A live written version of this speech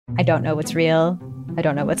I don't know what's real. I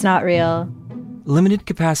don't know what's not real. Limited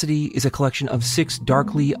Capacity is a collection of 6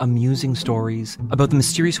 darkly amusing stories about the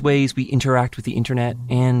mysterious ways we interact with the internet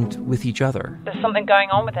and with each other. There's something going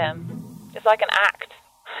on with him. It's like an act.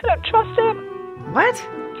 I don't trust him. What?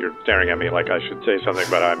 You're staring at me like I should say something,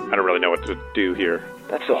 but I don't really know what to do here.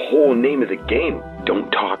 That's the whole name of the game. Don't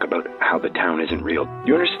talk about how the town isn't real.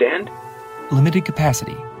 You understand? Limited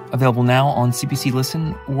Capacity. Available now on CBC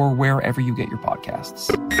Listen or wherever you get your podcasts.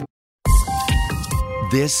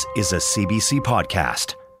 This is a CBC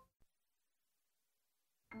podcast.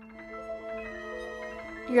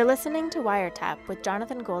 You're listening to Wiretap with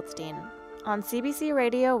Jonathan Goldstein on CBC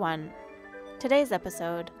Radio 1. Today's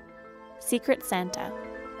episode, Secret Santa.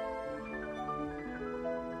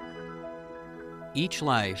 Each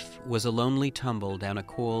life was a lonely tumble down a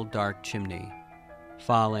cold, dark chimney.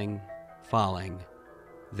 Falling,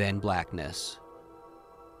 then blackness.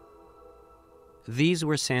 These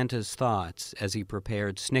were Santa's thoughts as he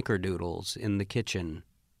prepared snickerdoodles in the kitchen.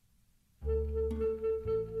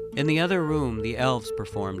 In the other room, the elves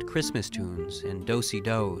performed Christmas tunes and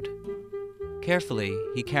do-si-do'd. Carefully,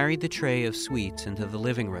 he carried the tray of sweets into the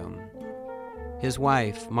living room. His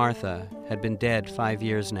wife, Martha, had been dead 5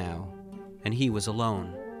 years now, and he was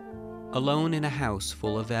alone. Alone in a house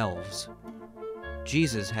full of elves.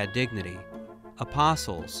 Jesus had dignity.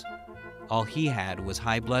 Apostles. All he had was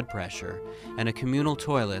high blood pressure and a communal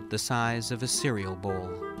toilet the size of a cereal bowl.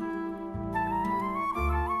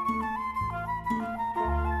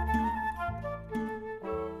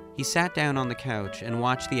 He sat down on the couch and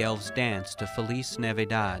watched the elves dance to Feliz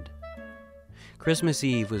Navidad. Christmas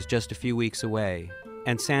Eve was just a few weeks away,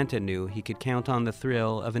 and Santa knew he could count on the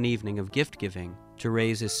thrill of an evening of gift-giving to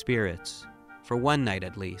raise his spirits, for one night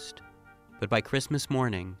at least. But by Christmas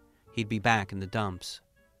morning, he'd be back in the dumps.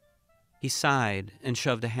 He sighed and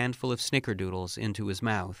shoved a handful of snickerdoodles into his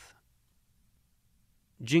mouth.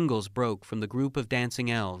 Jingles broke from the group of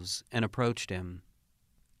dancing elves and approached him.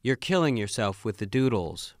 "You're killing yourself with the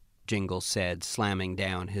doodles," Jingles said, slamming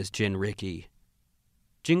down his gin Ricky.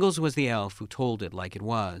 Jingles was the elf who told it like it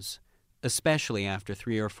was, especially after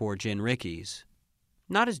 3 or 4 gin Rickies.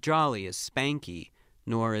 Not as jolly as Spanky,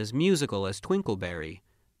 nor as musical as Twinkleberry,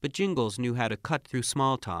 but Jingles knew how to cut through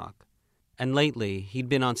small talk. And lately, he'd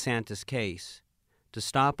been on Santa's case, to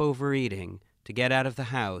stop overeating, to get out of the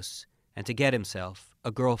house, and to get himself a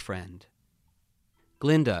girlfriend.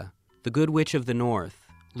 Glinda, the good witch of the north,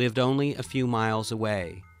 lived only a few miles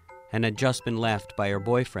away, and had just been left by her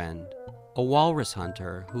boyfriend, a walrus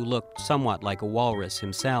hunter who looked somewhat like a walrus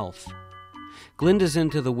himself. "Glinda's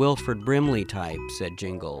into the Wilford Brimley type," said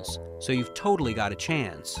Jingles, "so you've totally got a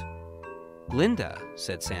chance." "Glinda,"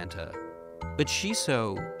 said Santa, "but she's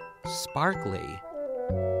so sparkly."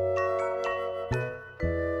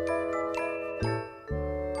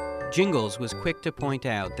 Jingles was quick to point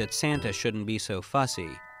out that Santa shouldn't be so fussy.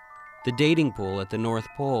 The dating pool at the North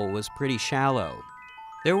Pole was pretty shallow.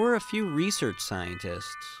 There were a few research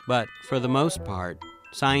scientists, but for the most part,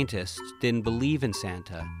 scientists didn't believe in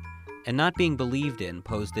Santa, and not being believed in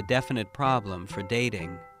posed a definite problem for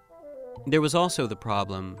dating. There was also the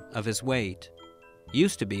problem of his weight.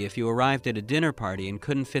 Used to be if you arrived at a dinner party and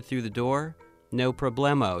couldn't fit through the door, no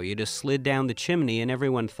problemo, you just slid down the chimney and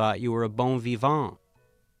everyone thought you were a bon vivant.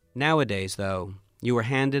 Nowadays, though, you were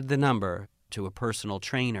handed the number to a personal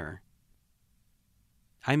trainer.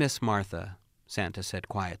 "I miss Martha," Santa said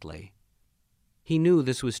quietly. He knew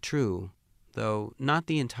this was true, though not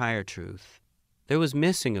the entire truth. There was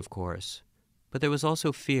missing, of course, but there was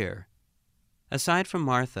also fear. Aside from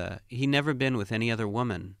Martha, he'd never been with any other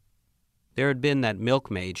woman. There had been that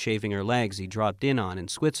milkmaid shaving her legs he dropped in on in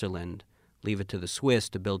Switzerland, leave it to the Swiss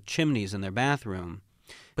to build chimneys in their bathroom.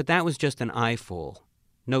 But that was just an eyeful,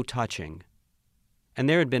 no touching. And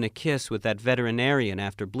there had been a kiss with that veterinarian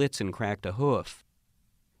after Blitzen cracked a hoof.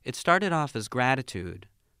 It started off as gratitude,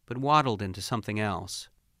 but waddled into something else.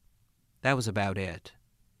 That was about it.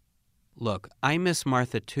 "Look, I miss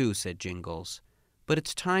Martha too," said Jingles, "but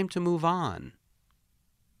it's time to move on."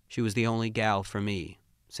 "She was the only gal for me,"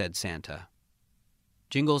 said Santa.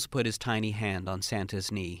 Jingles put his tiny hand on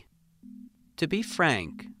Santa's knee. "To be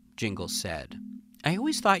frank," Jingles said, "I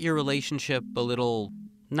always thought your relationship a little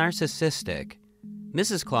narcissistic.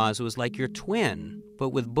 Mrs. Claus was like your twin, but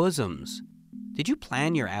with bosoms. Did you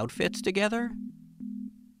plan your outfits together?"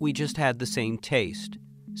 "We just had the same taste,"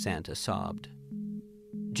 Santa sobbed.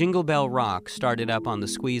 Jingle Bell Rock started up on the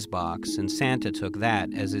squeeze box, and Santa took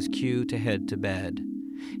that as his cue to head to bed.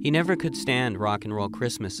 He never could stand rock and roll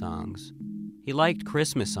Christmas songs. He liked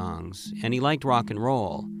Christmas songs, and he liked rock and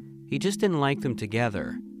roll. He just didn't like them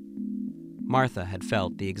together. Martha had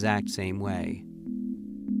felt the exact same way.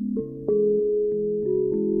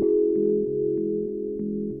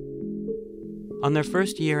 On their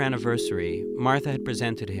first-year anniversary, Martha had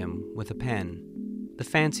presented him with a pen, the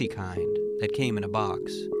fancy kind that came in a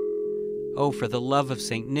box. "Oh, for the love of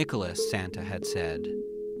St. Nicholas," Santa had said.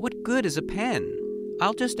 "What good is a pen?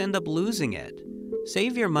 I'll just end up losing it.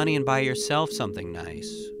 Save your money and buy yourself something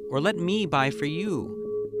nice, or let me buy for you.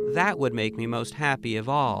 That would make me most happy of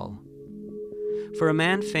all." For a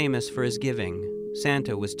man famous for his giving,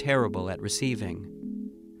 Santa was terrible at receiving.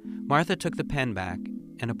 Martha took the pen back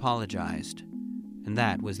and apologized, and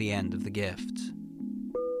that was the end of the gifts.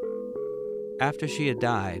 After she had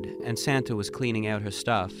died and Santa was cleaning out her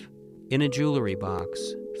stuff, in a jewelry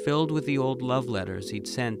box filled with the old love letters he'd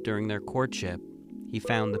sent during their courtship, he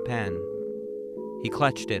found the pen. He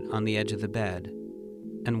clutched it on the edge of the bed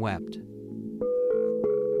and wept.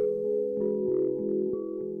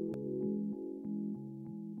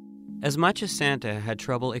 As much as Santa had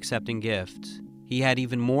trouble accepting gifts, he had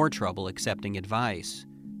even more trouble accepting advice,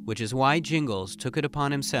 which is why Jingles took it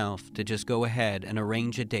upon himself to just go ahead and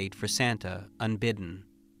arrange a date for Santa unbidden.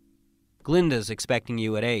 "Glinda's expecting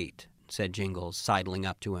you at 8, said Jingles, sidling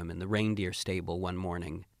up to him in the reindeer stable one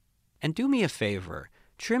morning. "And do me a favor,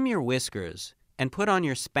 trim your whiskers and put on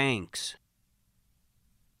your Spanx."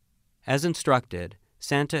 As instructed,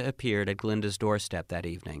 Santa appeared at Glinda's doorstep that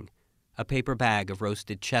evening, a paper bag of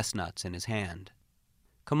roasted chestnuts in his hand.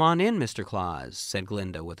 "Come on in, Mr. Claus," said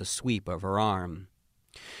Glinda with a sweep of her arm.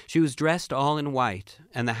 She was dressed all in white,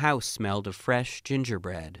 and the house smelled of fresh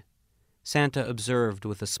gingerbread. Santa observed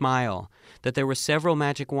with a smile that there were several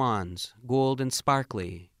magic wands, gold and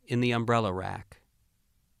sparkly, in the umbrella rack.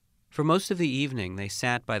 For most of the evening they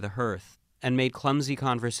sat by the hearth and made clumsy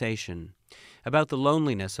conversation, about the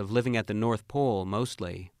loneliness of living at the North Pole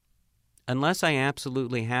mostly. "Unless I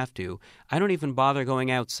absolutely have to, I don't even bother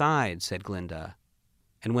going outside," said Glinda.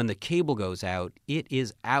 "And when the cable goes out, it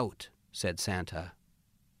is out," said Santa.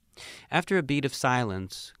 After a beat of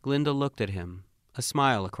silence, Glinda looked at him, a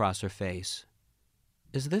smile across her face.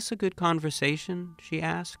 "Is this a good conversation?" she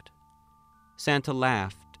asked. Santa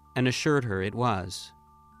laughed and assured her it was.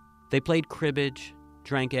 They played cribbage,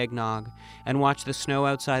 drank eggnog, and watched the snow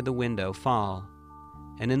outside the window fall.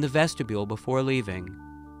 And in the vestibule before leaving,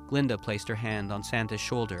 Glinda placed her hand on Santa's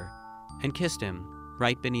shoulder and kissed him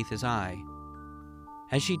right beneath his eye.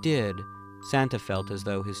 As she did, Santa felt as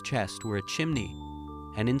though his chest were a chimney,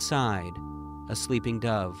 and inside, a sleeping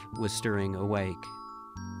dove was stirring awake.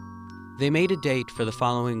 They made a date for the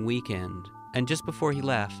following weekend, and just before he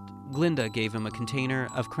left, Glinda gave him a container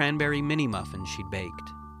of cranberry mini-muffins she'd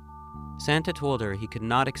baked. Santa told her he could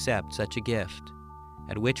not accept such a gift,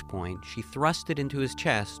 at which point she thrust it into his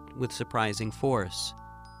chest with surprising force.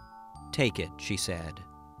 "Take it," she said.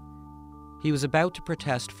 He was about to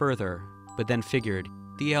protest further, but then figured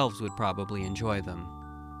the elves would probably enjoy them.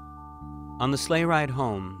 On the sleigh ride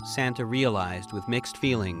home, Santa realized with mixed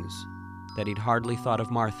feelings that he'd hardly thought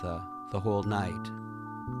of Martha the whole night.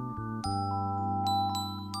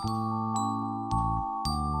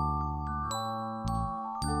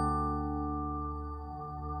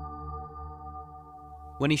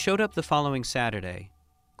 When he showed up the following Saturday,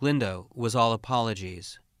 Glinda was all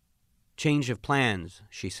apologies. "Change of plans,"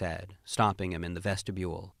 she said, stopping him in the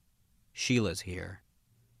vestibule. "Sheila's here.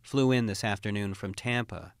 Flew in this afternoon from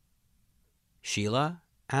Tampa." "Sheila?"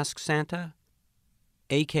 asked Santa.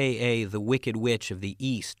 "A.K.A. the Wicked Witch of the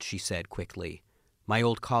East," she said quickly. "My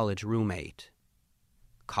old college roommate."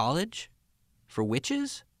 "College? For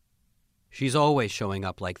witches?" "She's always showing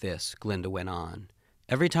up like this," Glinda went on.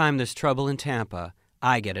 "Every time there's trouble in Tampa,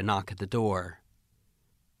 I get a knock at the door."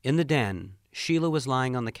 In the den, Sheila was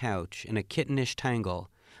lying on the couch in a kittenish tangle,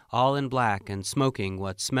 all in black and smoking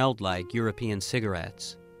what smelled like European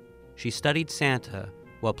cigarettes. She studied Santa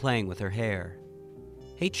while playing with her hair.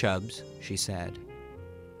 "Hey, Chubbs," she said.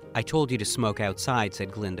 "I told you to smoke outside,"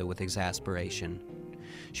 said Glinda with exasperation.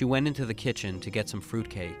 She went into the kitchen to get some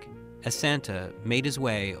fruitcake, as Santa made his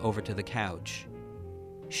way over to the couch.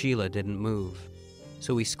 Sheila didn't move,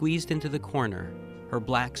 so he squeezed into the corner, her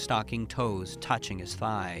black stocking toes touching his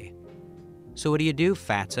thigh. "So what do you do,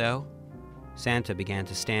 fatso?" Santa began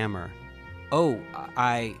to stammer. "Oh,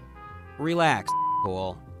 I... Relax,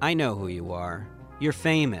 hole. I know who you are. You're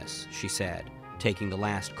famous," she said, taking the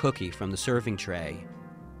last cookie from the serving tray.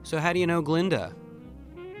 "So how do you know Glinda?"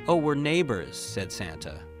 "Oh, we're neighbors," said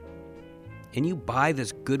Santa. "And you buy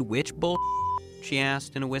this good witch bull?" she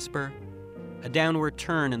asked in a whisper. A downward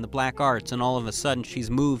turn in the black arts, and all of a sudden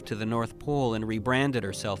she's moved to the North Pole and rebranded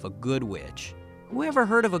herself a good witch. Who ever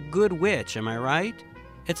heard of a good witch, am I right?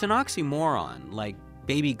 It's an oxymoron, like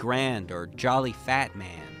Baby Grand or Jolly Fat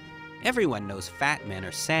Man. Everyone knows fat men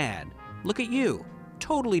are sad. Look at you,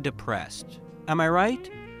 totally depressed. Am I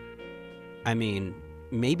right? I mean,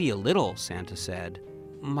 maybe a little, Santa said.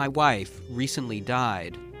 My wife recently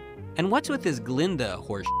died. And what's with this Glinda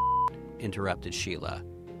horse shit? Interrupted Sheila.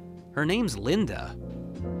 Her name's Linda.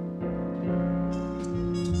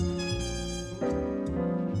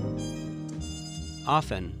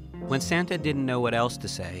 Often, when Santa didn't know what else to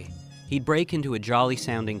say, he'd break into a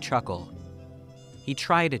jolly-sounding chuckle. He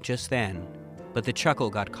tried it just then, but the chuckle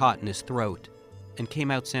got caught in his throat and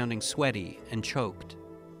came out sounding sweaty and choked.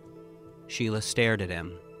 Sheila stared at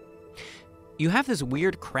him. You have this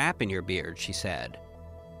weird crap in your beard, she said.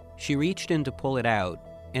 She reached in to pull it out,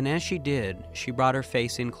 and as she did, she brought her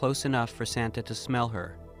face in close enough for Santa to smell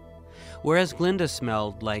her. Whereas Glinda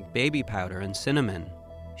smelled like baby powder and cinnamon,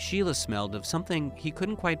 Sheila smelled of something he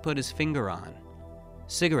couldn't quite put his finger on.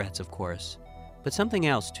 Cigarettes, of course, but something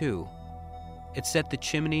else, too. It set the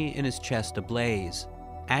chimney in his chest ablaze,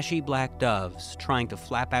 ashy black doves trying to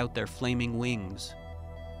flap out their flaming wings.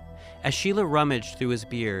 As Sheila rummaged through his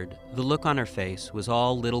beard, the look on her face was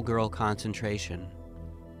all little girl concentration.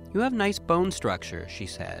 You have nice bone structure, she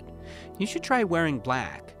said. You should try wearing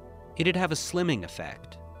black. It'd have a slimming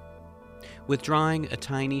effect. Withdrawing a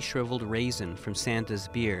tiny shriveled raisin from Santa's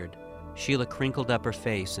beard, Sheila crinkled up her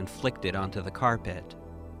face and flicked it onto the carpet.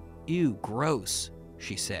 Ew, gross,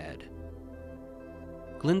 she said.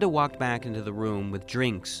 Glinda walked back into the room with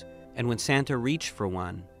drinks, and when Santa reached for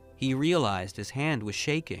one, he realized his hand was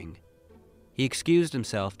shaking. He excused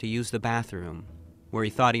himself to use the bathroom, where he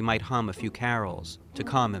thought he might hum a few carols to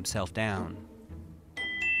calm himself down.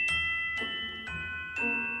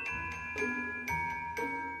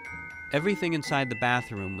 Everything inside the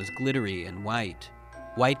bathroom was glittery and white.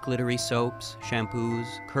 White glittery soaps, shampoos,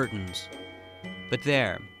 curtains. But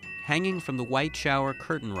there, hanging from the white shower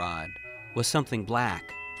curtain rod, was something black.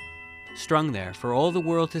 Strung there for all the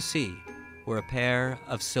world to see were a pair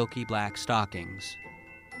of silky black stockings.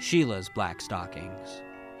 Sheila's black stockings.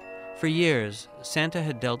 For years, Santa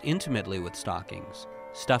had dealt intimately with stockings,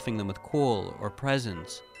 stuffing them with coal or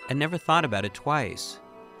presents, and never thought about it twice.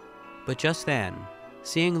 But just then,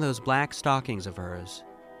 seeing those black stockings of hers,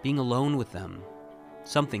 being alone with them,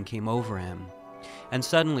 something came over him, and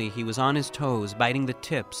suddenly he was on his toes, biting the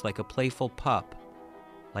tips like a playful pup,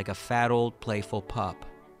 like a fat old playful pup.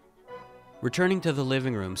 Returning to the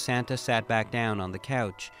living room, Santa sat back down on the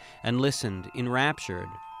couch and listened, enraptured,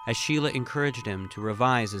 as Sheila encouraged him to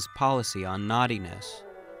revise his policy on naughtiness.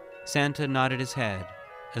 Santa nodded his head,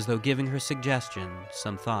 as though giving her suggestion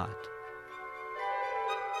some thought.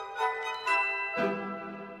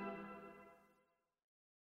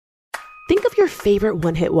 Think of your favorite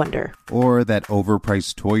one-hit wonder. Or that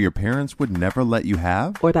overpriced toy your parents would never let you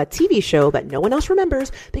have. Or that TV show that no one else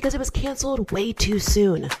remembers because it was canceled way too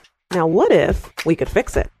soon. Now what if we could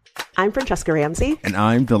fix it? I'm Francesca Ramsey. And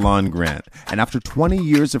I'm DeLon Grant. And after 20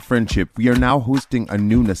 years of friendship, we are now hosting a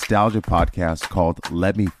new nostalgia podcast called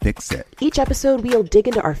Let Me Fix It. Each episode, we'll dig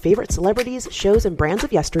into our favorite celebrities, shows, and brands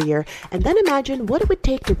of yesteryear, and then imagine what it would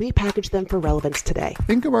take to repackage them for relevance today.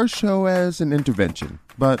 Think of our show as an intervention,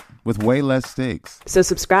 but with way less stakes. So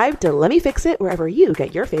subscribe to Let Me Fix It wherever you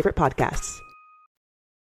get your favorite podcasts.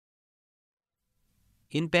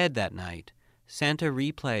 In bed that night, Santa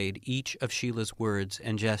replayed each of Sheila's words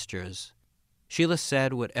and gestures. Sheila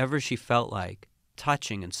said whatever she felt like,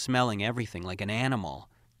 touching and smelling everything like an animal.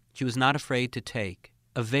 She was not afraid to take,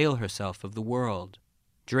 avail herself of the world.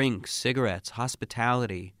 Drinks, cigarettes,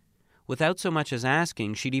 hospitality. Without so much as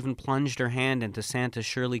asking, she'd even plunged her hand into Santa's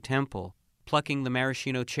Shirley Temple, plucking the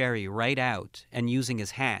maraschino cherry right out and using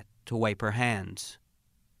his hat to wipe her hands.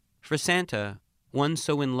 For Santa, one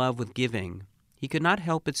so in love with giving, he could not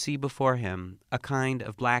help but see before him a kind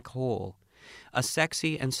of black hole, a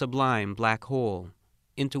sexy and sublime black hole,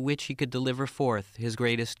 into which he could deliver forth his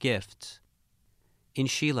greatest gifts. In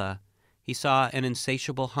Sheila, he saw an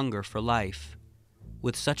insatiable hunger for life.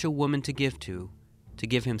 With such a woman to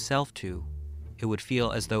give himself to, it would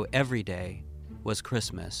feel as though every day was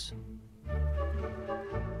Christmas.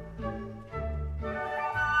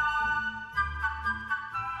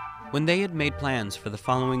 When they had made plans for the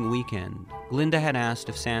following weekend, Glinda had asked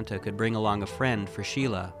if Santa could bring along a friend for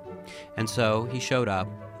Sheila, and so he showed up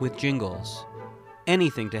with Jingles.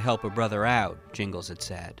 Anything to help a brother out, Jingles had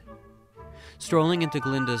said. Strolling into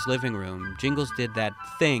Glinda's living room, Jingles did that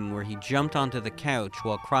thing where he jumped onto the couch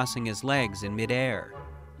while crossing his legs in midair.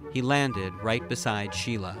 He landed right beside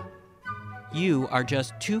Sheila. "You are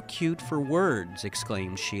just too cute for words,"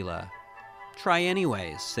 exclaimed Sheila. "Try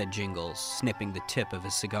anyways," said Jingles, snipping the tip of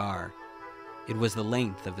his cigar. It was the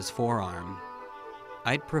length of his forearm.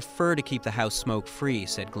 "I'd prefer to keep the house smoke-free,"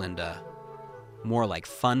 said Glinda. "More like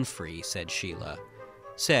fun-free," said Sheila.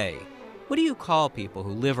 "Say, What do you call people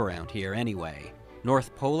who live around here anyway?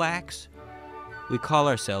 North Polacs? We call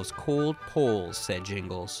ourselves cold poles, said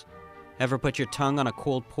Jingles. Ever put your tongue on a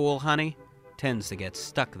cold pole, honey? Tends to get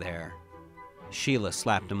stuck there. Sheila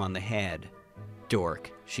slapped him on the head.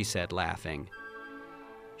 Dork, she said, laughing.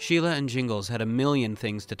 Sheila and Jingles had a million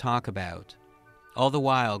things to talk about. All the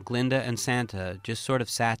while, Glinda and Santa just sort of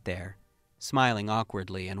sat there, smiling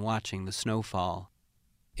awkwardly and watching the snow fall.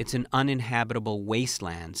 It's an uninhabitable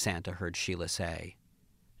wasteland, Santa heard Sheila say.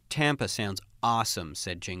 Tampa sounds awesome,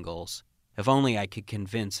 said Jingles. If only I could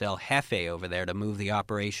convince El Jefe over there to move the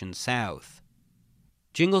operation south.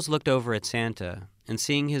 Jingles looked over at Santa, and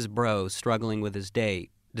seeing his bro struggling with his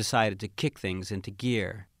date, decided to kick things into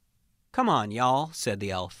gear. Come on, y'all, said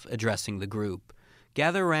the elf, addressing the group.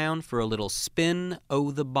 Gather round for a little spin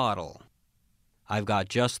o' the bottle. I've got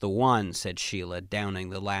just the one, said Sheila, downing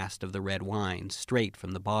the last of the red wine straight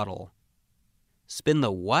from the bottle. Spin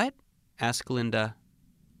the what? asked Glinda.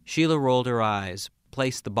 Sheila rolled her eyes,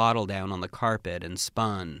 placed the bottle down on the carpet, and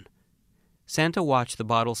spun. Santa watched the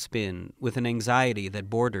bottle spin with an anxiety that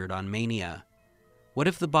bordered on mania. What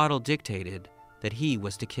if the bottle dictated that he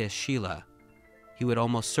was to kiss Sheila? He would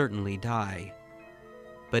almost certainly die.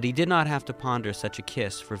 But he did not have to ponder such a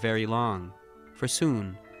kiss for very long, for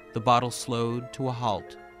soon the bottle slowed to a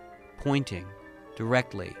halt, pointing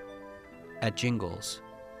directly at Jingles.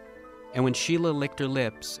 And when Sheila licked her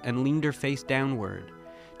lips and leaned her face downward,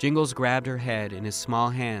 Jingles grabbed her head in his small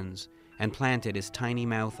hands and planted his tiny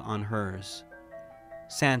mouth on hers.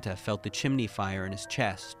 Santa felt the chimney fire in his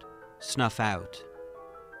chest snuff out.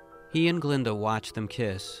 He and Glinda watched them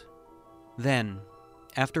kiss. Then,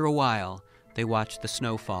 after a while, they watched the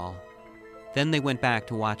snow fall. Then they went back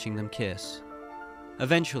to watching them kiss.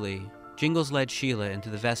 Eventually, Jingles led Sheila into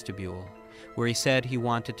the vestibule, where he said he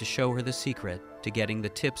wanted to show her the secret to getting the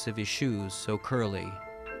tips of his shoes so curly.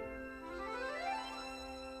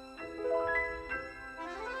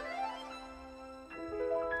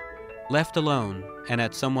 Left alone, and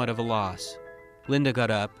at somewhat of a loss, Glinda got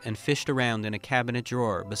up and fished around in a cabinet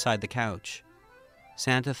drawer beside the couch.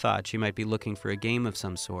 Santa thought she might be looking for a game of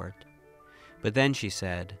some sort. But then she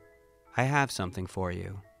said, I have something for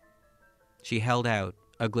you. She held out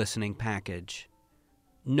a glistening package.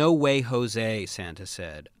 No way, Jose, Santa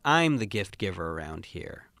said. I'm the gift giver around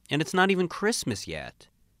here, and it's not even Christmas yet.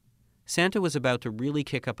 Santa was about to really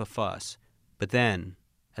kick up a fuss, but then,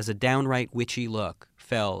 as a downright witchy look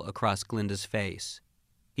fell across Glinda's face,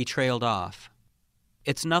 he trailed off.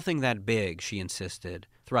 It's nothing that big, she insisted,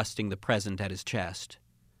 thrusting the present at his chest.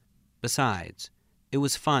 Besides, it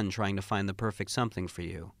was fun trying to find the perfect something for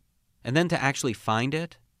you. And then to actually find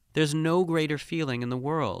it, there's no greater feeling in the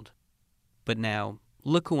world. But now,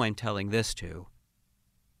 look who I'm telling this to.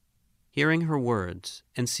 Hearing her words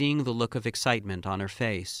and seeing the look of excitement on her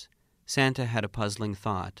face, Santa had a puzzling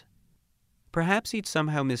thought. Perhaps he'd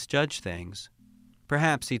somehow misjudged things.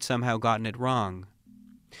 Perhaps he'd somehow gotten it wrong.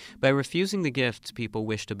 By refusing the gifts people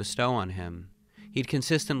wished to bestow on him, he'd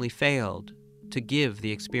consistently failed to give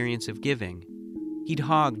the experience of giving. He'd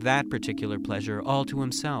hogged that particular pleasure all to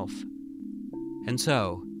himself. And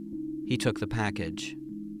so, he took the package.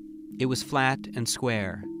 It was flat and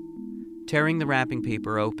square. Tearing the wrapping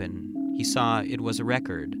paper open, he saw it was a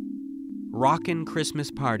record. Rockin'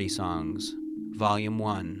 Christmas Party Songs, Volume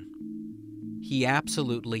 1. He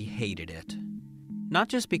absolutely hated it. Not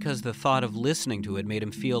just because the thought of listening to it made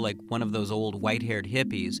him feel like one of those old white-haired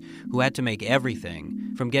hippies who had to make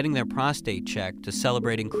everything, from getting their prostate checked to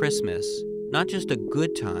celebrating Christmas, not just a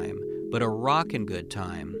good time, but a rockin' good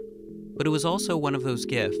time. But it was also one of those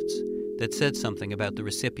gifts that said something about the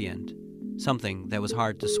recipient, something that was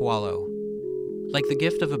hard to swallow. Like the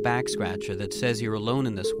gift of a back scratcher that says you're alone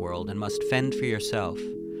in this world and must fend for yourself,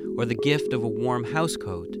 or the gift of a warm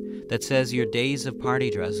housecoat that says your days of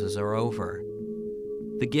party dresses are over.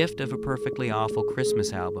 The gift of a perfectly awful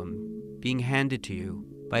Christmas album being handed to you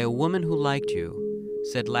by a woman who liked you,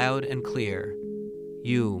 said loud and clear,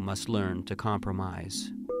 you must learn to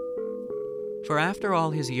compromise. For after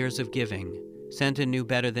all his years of giving, Santa knew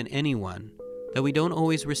better than anyone that we don't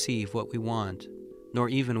always receive what we want, nor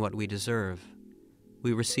even what we deserve.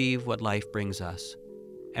 We receive what life brings us,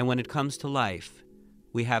 and when it comes to life,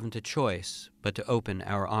 we haven't a choice but to open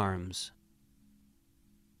our arms.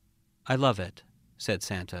 I love it, said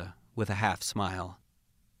Santa, with a half-smile.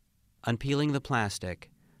 Unpeeling the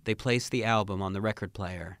plastic, they placed the album on the record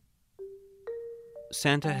player.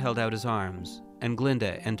 Santa held out his arms, and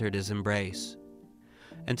Glinda entered his embrace.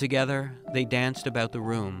 And together they danced about the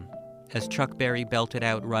room as Chuck Berry belted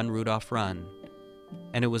out Run, Rudolph, Run,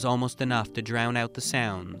 and it was almost enough to drown out the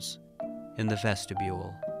sounds in the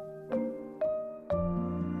vestibule.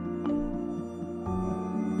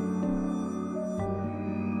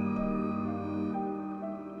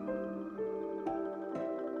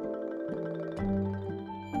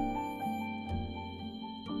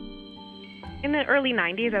 In the early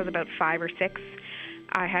 90s, I was about 5 or 6.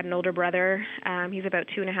 I had an older brother. He's about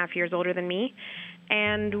 2.5 years older than me.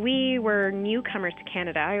 And we were newcomers to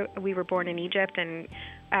Canada. We were born in Egypt, and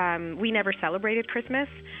we never celebrated Christmas.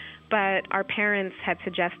 But our parents had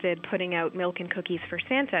suggested putting out milk and cookies for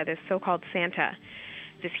Santa, this so-called Santa,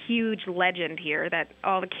 this huge legend here that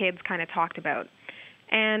all the kids kind of talked about.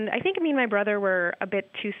 And I think me and my brother were a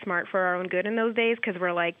bit too smart for our own good in those days, because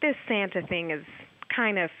we're like, this Santa thing is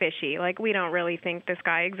kind of fishy. Like, we don't really think this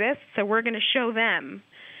guy exists, so we're going to show them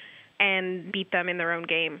and beat them in their own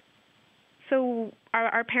game. So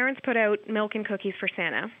our parents put out milk and cookies for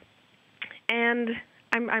Santa. And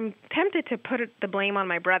I'm tempted to put the blame on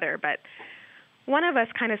my brother, but one of us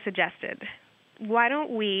kind of suggested, why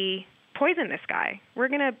don't we poison this guy?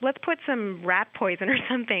 Let's put some rat poison or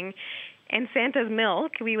something in Santa's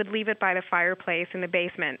milk. We would leave it by the fireplace in the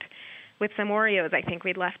basement with some Oreos I think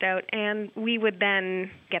we'd left out, and we would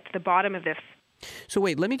then get to the bottom of this. So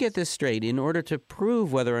wait, let me get this straight. In order to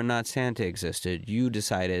prove whether or not Santa existed, you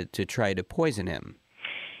decided to try to poison him.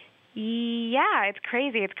 Yeah, it's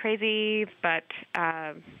crazy, but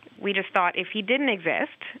we just thought if he didn't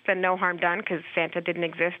exist, then no harm done, because Santa didn't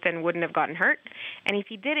exist and wouldn't have gotten hurt. And if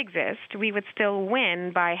he did exist, we would still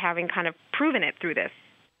win by having kind of proven it through this.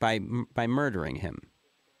 By murdering him.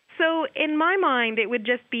 So in my mind, it would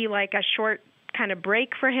just be like a short kind of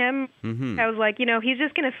break for him. Mm-hmm. I was like, he's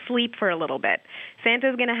just going to sleep for a little bit.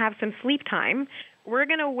 Santa's going to have some sleep time. We're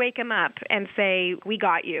going to wake him up and say, we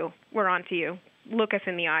got you. We're on to you. Look us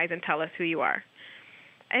in the eyes and tell us who you are.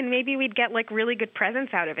 And maybe we'd get like really good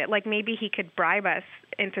presents out of it. Like maybe he could bribe us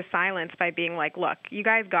into silence by being like, look, you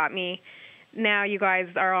guys got me. Now you guys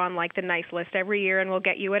are on like the nice list every year, and we'll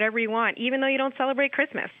get you whatever you want, even though you don't celebrate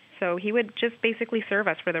Christmas. So he would just basically serve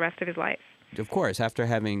us for the rest of his life. Of course, after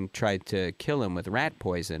having tried to kill him with rat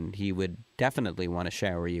poison, he would definitely want to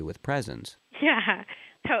shower you with presents. Yeah,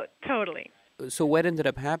 totally. So what ended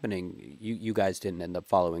up happening? You guys didn't end up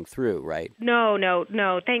following through, right? No,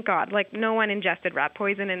 thank God. Like, no one ingested rat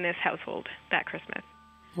poison in this household that Christmas.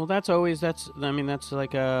 Well, that's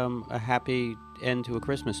like a happy end to a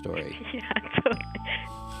Christmas story. Yeah, totally.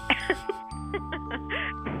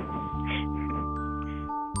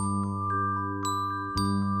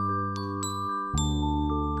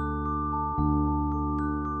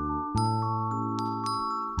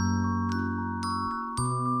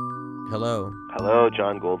 Hello. Hello,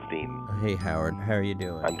 John Goldstein. Hey, Howard. How are you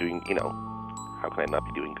doing? I'm doing, how can I not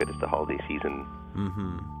be doing good? It's the holiday season.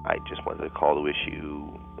 Mm-hmm. I just wanted to call to wish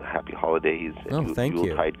you happy holidays. And thank you.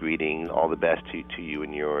 Yuletide greetings. All the best to you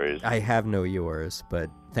and yours. I have no yours, but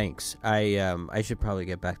thanks. I should probably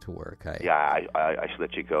get back to work. I should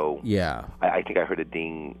let you go. Yeah. I think I heard a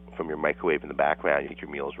ding from your microwave in the background. You think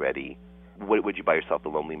your meal's ready. Would you buy yourself the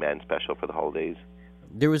Lonely Man special for the holidays?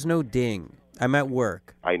 There was no ding. I'm at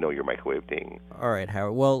work. I know your microwave ding. All right,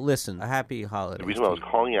 Howard. Well, listen, a happy holiday. The reason why I was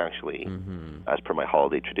calling you, actually, as per my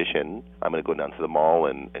holiday tradition, I'm going to go down to the mall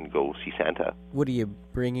and go see Santa. What, are you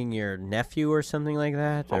bringing your nephew or something like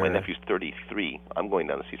that? Well, my nephew's 33. I'm going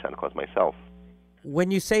down to see Santa Claus myself.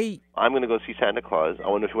 When you say... I'm going to go see Santa Claus, I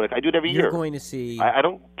wonder if you want to... I do it every year. You're going to see... I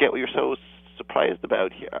don't get what you're so surprised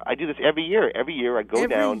about here. I do this every year. Every year I go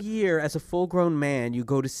down... Every year, as a full-grown man, you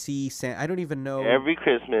go to see Santa. I don't even know... Every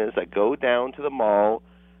Christmas, I go down to the mall,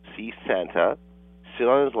 see Santa, sit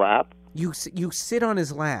on his lap. You sit on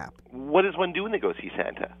his lap? What does one do when they go see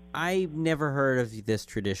Santa? I've never heard of this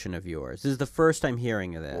tradition of yours. This is the first I'm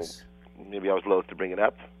hearing of this. Well, maybe I was loath to bring it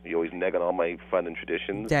up. You always neg on all my fun and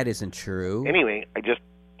traditions. That isn't true. Anyway,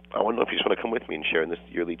 I want to know if you just want to come with me and share in this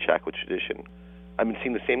yearly Chakwood tradition. I've been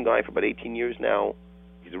seeing the same guy for about 18 years now.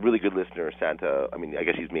 He's a really good listener of Santa. I mean, I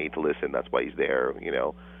guess he's made to listen. That's why he's there, And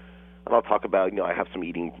I'll talk about, I have some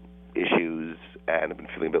eating issues, and I've been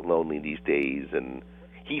feeling a bit lonely these days. And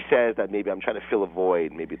he says that maybe I'm trying to fill a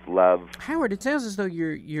void. Maybe it's love. Howard, it sounds as though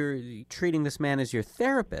you're treating this man as your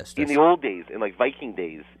therapist. In the old days, in like Viking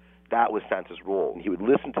days, that was Santa's role. He would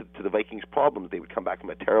listen to the Vikings' problems. They would come back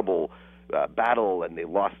from a terrible battle, and they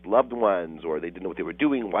lost loved ones, or they didn't know what they were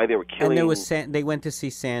doing, why they were killing. And they went to see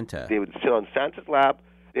Santa. They would sit on Santa's lap.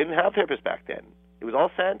 They didn't have therapists back then. It was all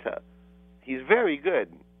Santa. He's very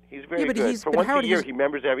good. He's very good. For once a year, he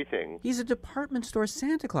remembers everything. He's a department store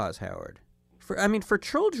Santa Claus, Howard. For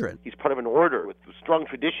children. He's part of an order with strong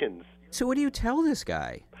traditions. So what do you tell this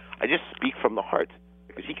guy? I just speak from the heart,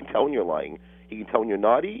 because he can tell when you're lying. He can tell when you're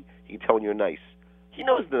naughty. He can tell when you're nice. He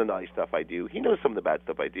knows the naughty stuff I do. He knows some of the bad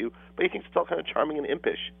stuff I do, but he thinks it's all kind of charming and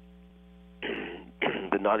impish.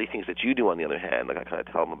 The naughty things that you do, on the other hand, like I kind of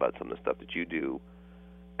tell him about some of the stuff that you do,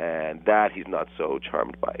 And that he's not so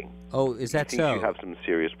charmed by. Oh, is that he thinks so? you have some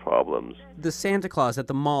serious problems. The Santa Claus at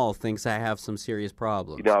the mall thinks I have some serious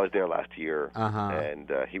problems. You know, I was there last year, Uh-huh. and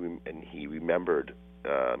he remembered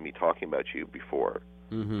me talking about you before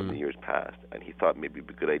from the years past, and he thought maybe it'd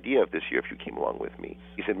be a good idea if this year if you came along with me.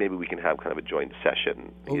 He said maybe we can have kind of a joint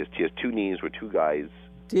session. Oh. He has two knees, we're two guys.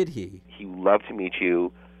 Did he? He would love to meet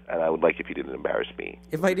you, and I would like if you didn't embarrass me.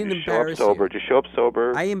 If I didn't Just embarrass show up sober. you? Just show up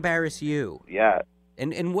sober. I embarrass you. Yeah.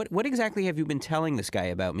 And what exactly have you been telling this guy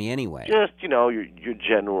about me anyway? Just, your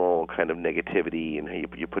general kind of negativity and how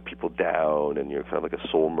you put people down and you're kind of like a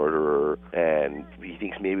soul murderer. And he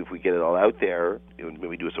thinks maybe if we get it all out there, it would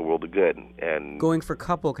maybe do us a world of good. And Going for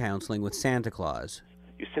couple counseling with Santa Claus.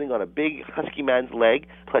 You're sitting on a big husky man's leg,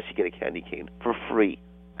 plus you get a candy cane for free.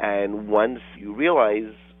 And once you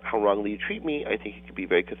realize how wrongly you treat me, I think it could be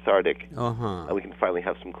very cathartic. Uh-huh. And we can finally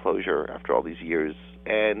have some closure after all these years.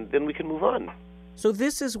 And then we can move on. So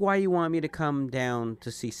this is why you want me to come down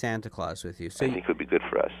to see Santa Claus with you. So I think it would be good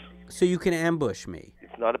for us. So you can ambush me.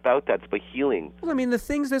 It's not about that. It's about healing. Well, I mean, the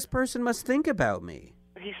things this person must think about me.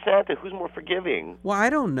 He's Santa. Who's more forgiving? Well,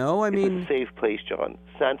 I don't know. It's a safe place, John.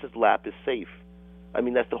 Santa's lap is safe. I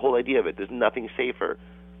mean, that's the whole idea of it. There's nothing safer.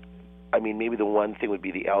 I mean, maybe the one thing would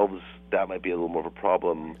be the elves. That might be a little more of a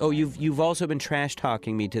problem. Oh, you've also been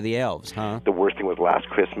trash-talking me to the elves, huh? The worst thing was last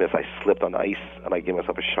Christmas. I slipped on ice, and I gave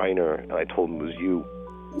myself a shiner, and I told them it was you.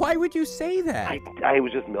 Why would you say that? I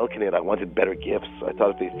was just milking it. I wanted better gifts. I thought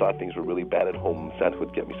if they thought things were really bad at home, Santa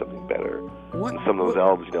would get me something better. What? And some of those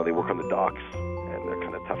elves, they work on the docks, and they're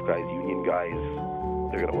kind of tough guys, union guys.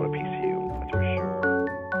 They're going to want a piece of you, that's for sure.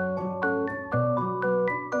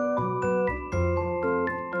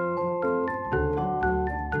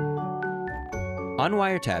 On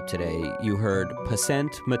Wiretap today, you heard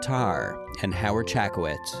Pasent Matar and Howard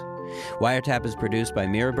Chakowitz. Wiretap is produced by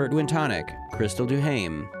Mira Burt-Wintonic, Crystal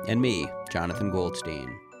Duhame, and me, Jonathan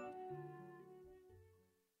Goldstein.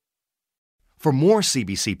 For more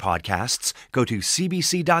CBC podcasts, go to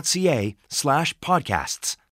cbc.ca/podcasts.